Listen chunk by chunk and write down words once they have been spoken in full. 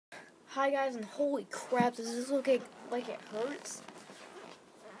Hi guys, and holy crap, does this look like it hurts?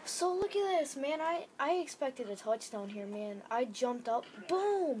 So look at this, man. I expected a touchdown here, man. I jumped up,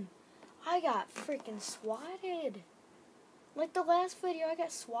 boom! I got freaking swatted. Like the last video, I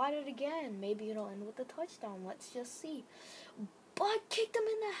got swatted again. Maybe it'll end with a touchdown. Let's just see. But I kicked him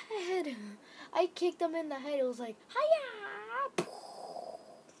in the head. I kicked him in the head. It was like, hiya!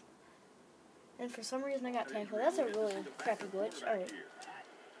 And for some reason, I got tackled. That's a really crappy glitch. Alright.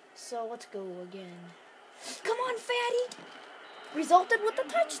 So let's go again. Come on, fatty! Resulted with a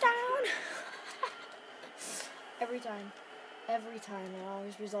touchdown! Every time. It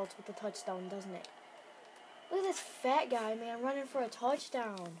always results with a touchdown, doesn't it? Look at this fat guy, man, running for a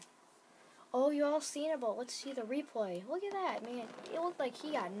touchdown. Oh, you all seen it, but let's see the replay. Look at that, man. It looked like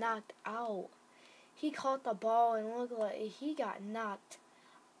he got knocked out. He caught the ball and looked like he got knocked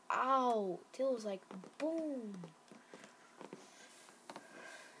out. It was like, boom.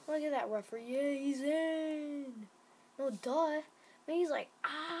 Look at that referee. Yeah, he's in. No, duh. Man, he's like,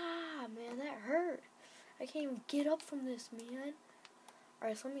 man, that hurt. I can't even get up from this, man.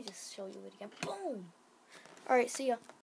 Alright, so let me just show you it again. Boom. Alright, see ya.